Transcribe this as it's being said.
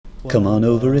Come on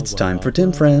over, it's time for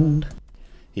Tim Friend.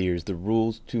 Here's the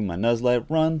rules to my Nuzlocke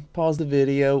run. Pause the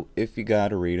video if you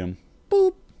gotta read them.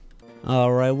 Boop.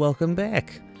 Alright, welcome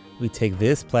back. We take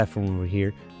this platform over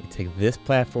here, we take this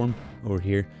platform over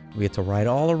here, we get to ride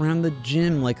all around the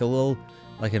gym like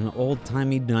an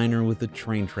old-timey diner with a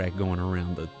train track going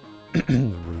around the,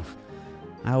 the roof.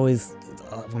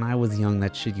 When I was young,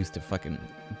 that shit used to fucking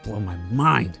blow my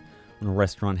mind. When a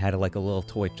restaurant had like a little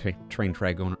toy train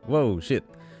track going. Whoa, shit.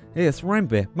 Hey, it's Mind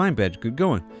Badge, good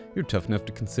going. You're tough enough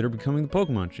to consider becoming the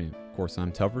Pokemon champ. Of course, I'm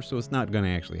tougher, so it's not gonna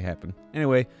actually happen.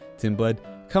 Anyway, Tim Bud,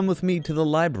 come with me to the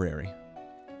library.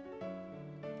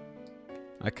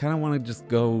 I kinda wanna just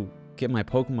go get my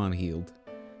Pokemon healed.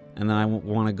 And then I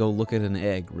wanna go look at an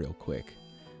egg real quick.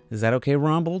 Is that okay,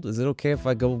 Rombold? Is it okay if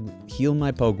I go heal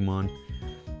my Pokemon?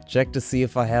 Check to see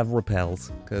if I have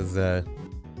repels, cause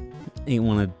ain't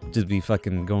wanna just be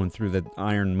fucking going through the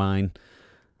iron mine,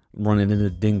 running into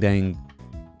ding-dang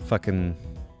fucking,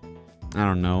 I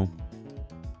don't know,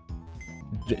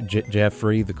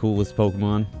 Jeffrey, the coolest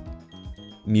Pokemon,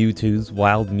 Mewtwo's,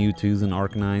 wild Mewtwo's and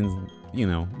Arcanine's, you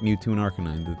know, Mewtwo and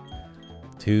Arcanine, the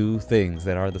two things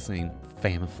that are the same.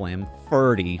 Famaflam,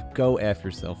 Furty, go F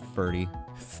yourself, Furty.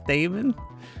 Stamen?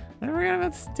 I forgot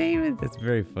about Stamen, that's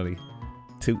very funny.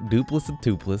 Dupless and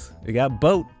Toothless, we got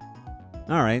Boat.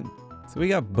 Alright, so we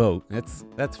got Boat, that's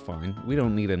fine, we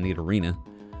don't need a Nidorina.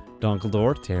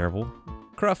 Dunkledore, terrible.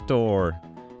 Cruftor,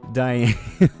 Diane,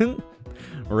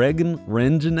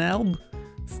 Reginald,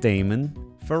 Stamen,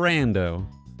 Ferrando,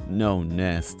 No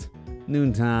Nest,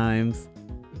 Noontimes,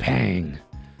 Pang.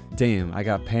 Damn, I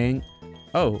got Pang.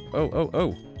 Oh.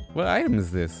 What item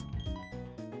is this?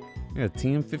 We got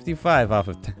TM55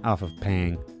 off of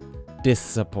Pang.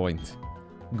 Disappoint.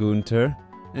 Gunter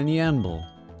and Yemble.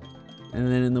 And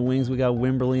then in the wings we got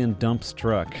Wimberly and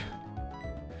Dumpstruck.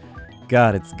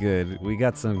 God, it's good. We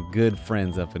got some good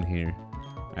friends up in here.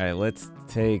 Alright, let's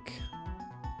take...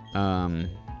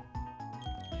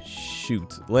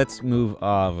 Shoot. Let's move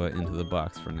Ava into the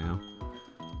box for now.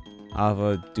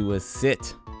 Ava, do a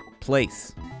sit.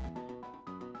 Place.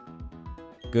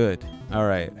 Good.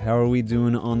 Alright, how are we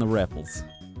doing on the Repels?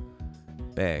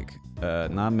 Bag.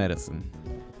 Not medicine.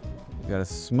 We got a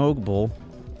smoke bowl.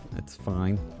 That's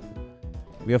fine.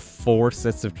 We have 4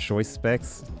 sets of choice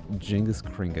specs. Jingus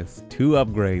Kringus. 2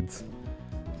 upgrades.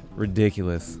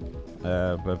 Ridiculous.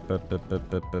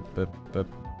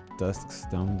 Dusk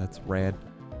Stone, that's rad.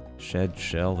 Shed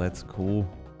Shell, that's cool.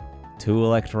 2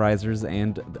 Electrizers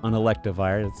and an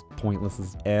Electivire, that's pointless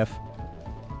as F.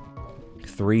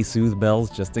 3 Soothe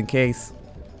Bells, just in case.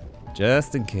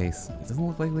 Just in case. It doesn't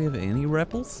look like we have any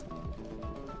Repels.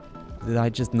 Did I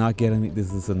just not get any?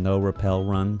 This is a no repel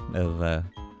run of,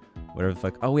 whatever the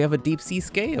fuck. Oh, we have a deep sea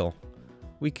scale.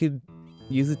 We could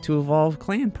use it to evolve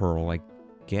Clamperl, I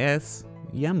guess.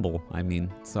 Yemble, I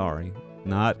mean, sorry.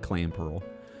 Not Clamperl.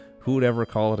 Who would ever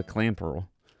call it a Clamperl?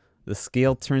 The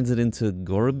scale turns it into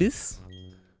Goribis?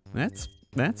 That's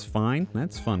fine.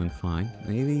 That's fun and fine.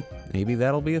 Maybe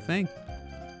that'll be a thing.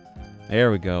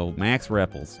 There we go. Max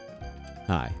Repels.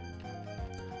 Hi.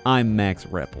 I'm Max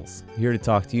Repels, here to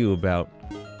talk to you about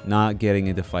not getting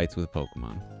into fights with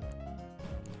Pokemon.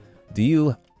 Do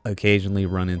you occasionally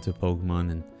run into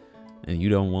Pokemon and you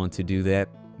don't want to do that?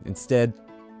 Instead,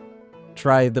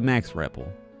 try the Max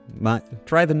Repel.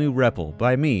 Try the new Repel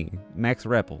by me, Max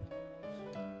Repel.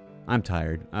 I'm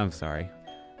tired. I'm sorry.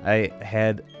 I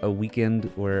had a weekend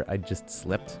where I just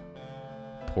slept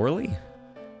poorly.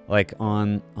 Like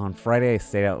on Friday I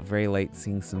stayed out very late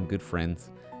seeing some good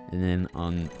friends. And then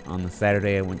on the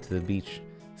Saturday I went to the beach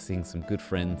seeing some good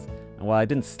friends. And while I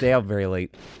didn't stay out very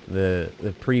late, the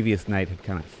previous night had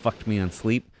kind of fucked me on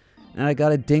sleep. And I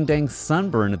got a ding-dang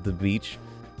sunburn at the beach.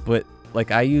 But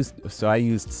like I used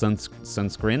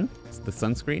sunscreen, the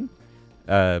sunscreen,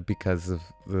 because of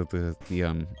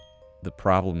the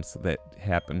problems that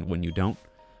happen when you don't.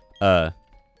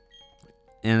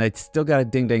 And I still got a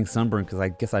ding-dang sunburn because I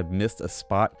guess I missed a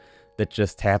spot that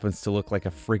just happens to look like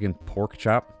a friggin' pork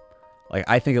chop. Like,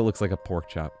 I think it looks like a pork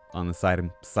chop on the side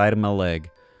of my leg.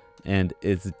 And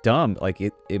it's dumb. Like,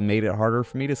 it made it harder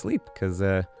for me to sleep because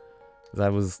I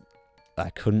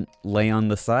couldn't lay on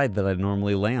the side that I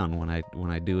normally lay on when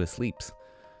I do a sleeps.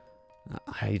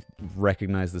 I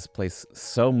recognize this place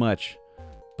so much,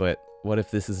 but what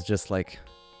if this is just like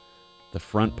the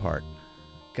front part?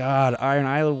 God, Iron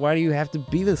Island, why do you have to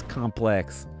be this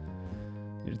complex?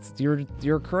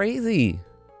 You're crazy.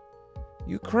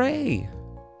 You cray.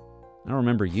 I don't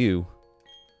remember you.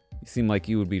 You seem like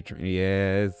you would be.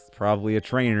 Yeah, it's probably a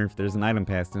trainer if there's an item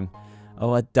past him.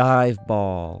 Oh, a dive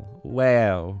ball.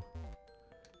 Wow.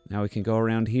 Now we can go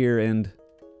around here and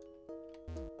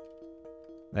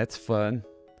That's fun.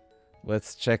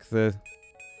 Let's check the...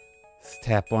 Let's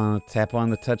tap on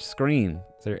the touch screen.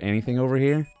 Is there anything over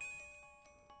here?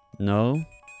 No?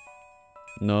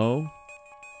 No?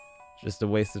 Just a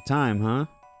waste of time, huh?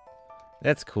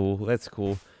 That's cool. That's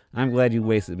cool. I'm glad you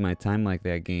wasted my time like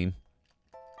that, game.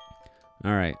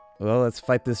 Alright. Well, let's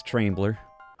fight this Trambler.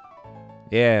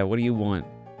 Yeah, what do you want?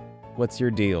 What's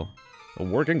your deal? A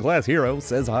working class hero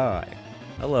says hi.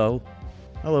 Hello.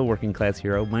 Hello, working class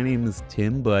hero. My name is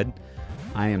Tim Bud.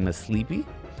 I am a sleepy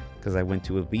because I went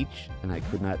to a beach and I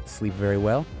could not sleep very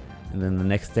well. And then the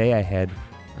next day I had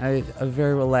a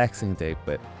very relaxing day,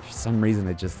 but for some reason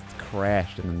it just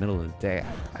crashed in the middle of the day.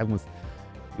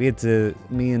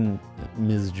 Me and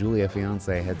Ms. Julia,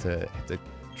 fiance, had to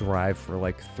drive for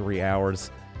like 3 hours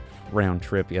round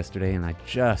trip yesterday, and I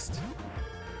just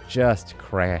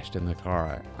crashed in the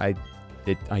car. I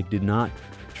did not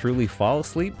truly fall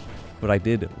asleep, but I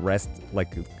did rest,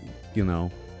 like, you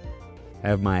know,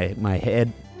 have my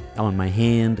head on my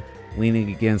hand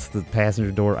leaning against the passenger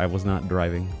door. I was not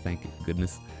driving, thank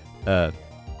goodness.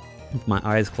 With my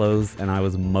eyes closed, and I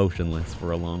was motionless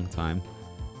for a long time.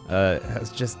 I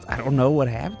don't know what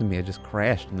happened to me. I just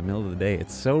crashed in the middle of the day.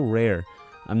 It's so rare.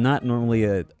 I'm not normally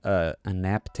a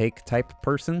nap take type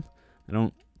person. I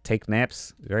don't take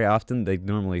naps very often. They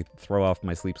normally throw off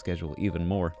my sleep schedule even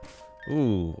more.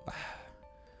 Ooh.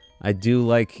 I do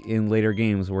like in later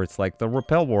games where it's like, the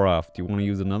rappel wore off. Do you want to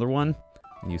use another one?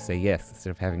 And you say yes,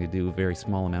 instead of having to do a very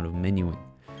small amount of menuing.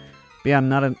 But yeah, I'm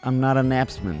not a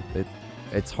napsman.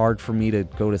 It's hard for me to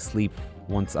go to sleep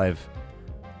once I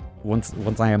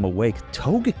am awake.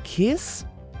 Toga Kiss?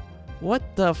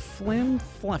 What the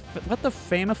what the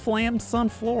Famaflam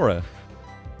Sunflora?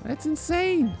 That's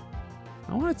insane.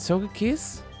 I want a Toga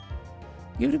Kiss.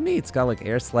 Give it to me. It's got like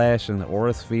Air Slash and the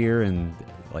Aura Sphere and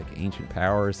like Ancient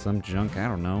Power or some junk. I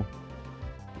don't know.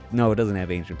 No, it doesn't have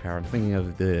Ancient Power. I'm thinking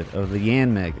of the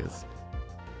Yan Megas.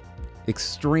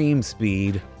 Extreme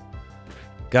Speed.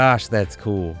 Gosh, that's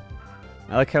cool.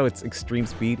 I like how it's Extreme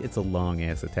Speed. It's a long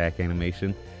ass attack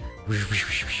animation.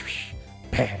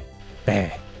 Bah, bah,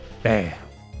 bah.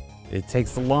 It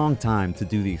takes a long time to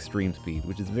do the Extreme Speed,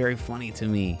 which is very funny to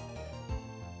me.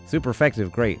 Super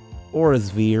effective, great. Aura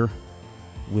Sphere.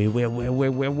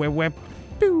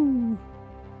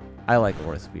 I like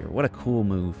Aura Sphere. What a cool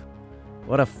move.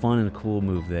 What a fun and cool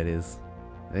move that is.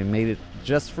 They made it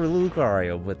just for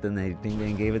Lucario, but then they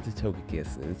gave it to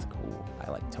Togekiss. It's cool.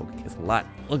 I like Togekiss a lot.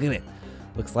 Look at it.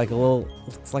 Looks like a little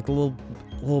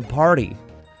party.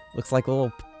 Looks like a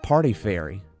little party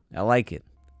fairy. I like it.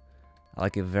 I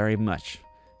like it very much.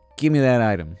 Give me that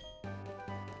item.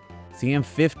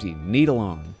 CM50,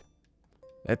 Needlon.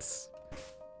 That's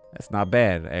not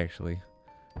bad, actually.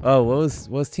 Oh, what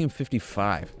was Team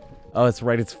 55? Oh, that's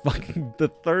right. It's fucking the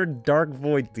third Dark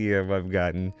Void TM I've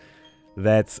gotten.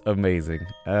 That's amazing.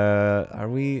 Are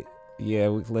we? Yeah,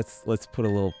 let's put a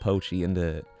little Pochi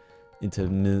into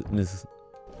Miss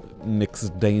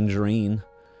Mixed Dangerine.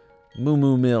 Moo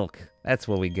Moo Milk. That's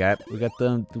what we got. We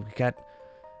got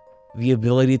the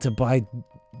ability to buy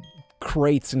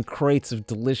crates and crates of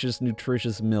delicious,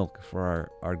 nutritious milk for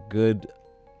our good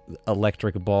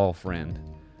electric ball friend.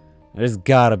 There's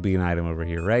gotta be an item over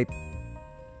here, right?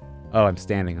 Oh, I'm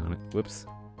standing on it. Whoops.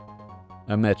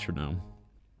 A metronome.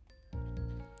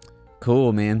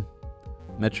 Cool, man.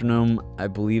 Metronome, I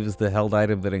believe, is the held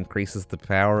item that increases the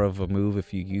power of a move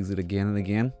if you use it again and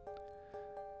again.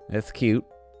 That's cute.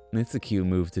 It's a cute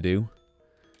move to do.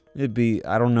 It'd be,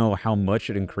 I don't know how much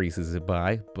it increases it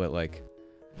by, but like,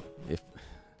 if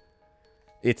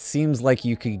it seems like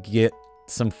you could get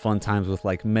some fun times with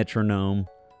like metronome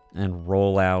and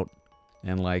rollout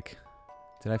and like,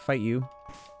 did I fight you?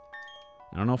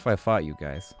 I don't know if I fought you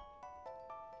guys.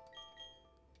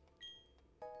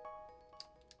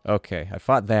 Okay, I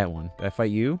fought that one. Did I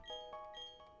fight you?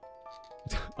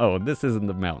 Oh, this isn't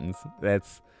the mountains.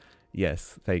 That's,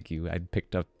 yes, thank you. I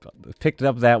picked up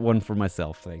that one for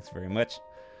myself. Thanks very much.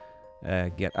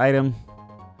 Get item.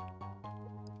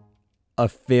 A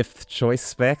 5th choice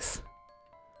specs.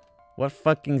 What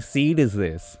fucking seed is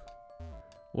this?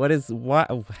 What is,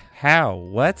 what, how,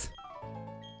 what?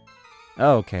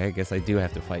 Oh, okay, I guess I do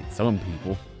have to fight some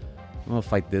people. I'm gonna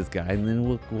fight this guy, and then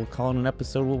we'll call it an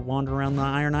episode. We'll wander around the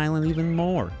Iron Island even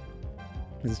more.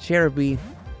 This Cherubi,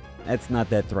 that's not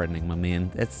that threatening, my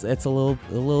man. That's a little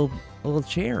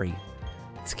cherry.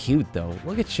 It's cute though.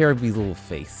 Look at Cherubi's little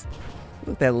face.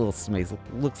 Look at that little smaze.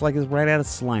 Looks like it's right out of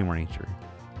Slime Rancher.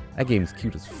 That game's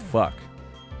cute as fuck.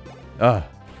 Ugh.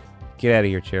 Get out of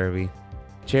here, Cherubi.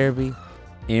 Cherubi.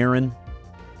 Aaron.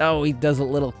 Oh, he does a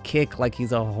little kick like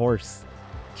he's a horse.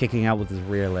 Kicking out with his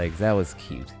rear legs. That was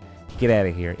cute. Get out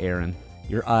of here, Aaron.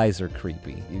 Your eyes are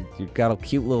creepy. You've got a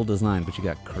cute little design, but you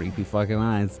got creepy fucking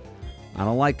eyes. I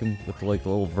don't like them with like the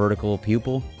little vertical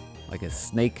pupil, like a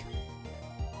snake.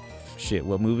 Shit,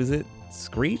 what move is it?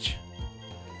 Screech?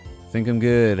 Think I'm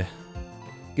good.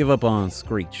 Give up on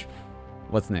Screech.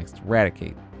 What's next?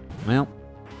 Eradicate. Well,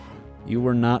 you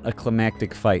were not a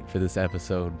climactic fight for this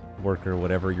episode, worker,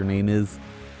 whatever your name is.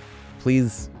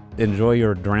 Please enjoy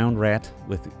your drowned rat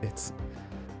with its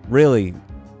really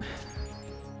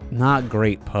not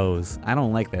great pose. I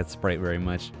don't like that sprite very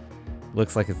much.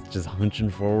 Looks like it's just hunching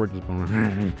forward, just going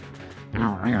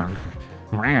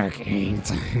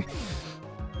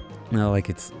no, like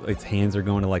its hands are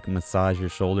going to like massage your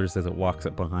shoulders as it walks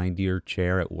up behind your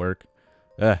chair at work.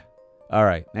 Ugh. All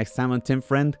right, next time on Tim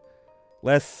Friend,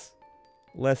 less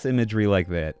imagery like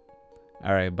that.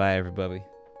 All right, bye everybody.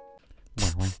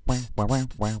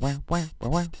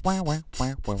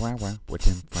 We're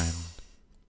Tim Friend.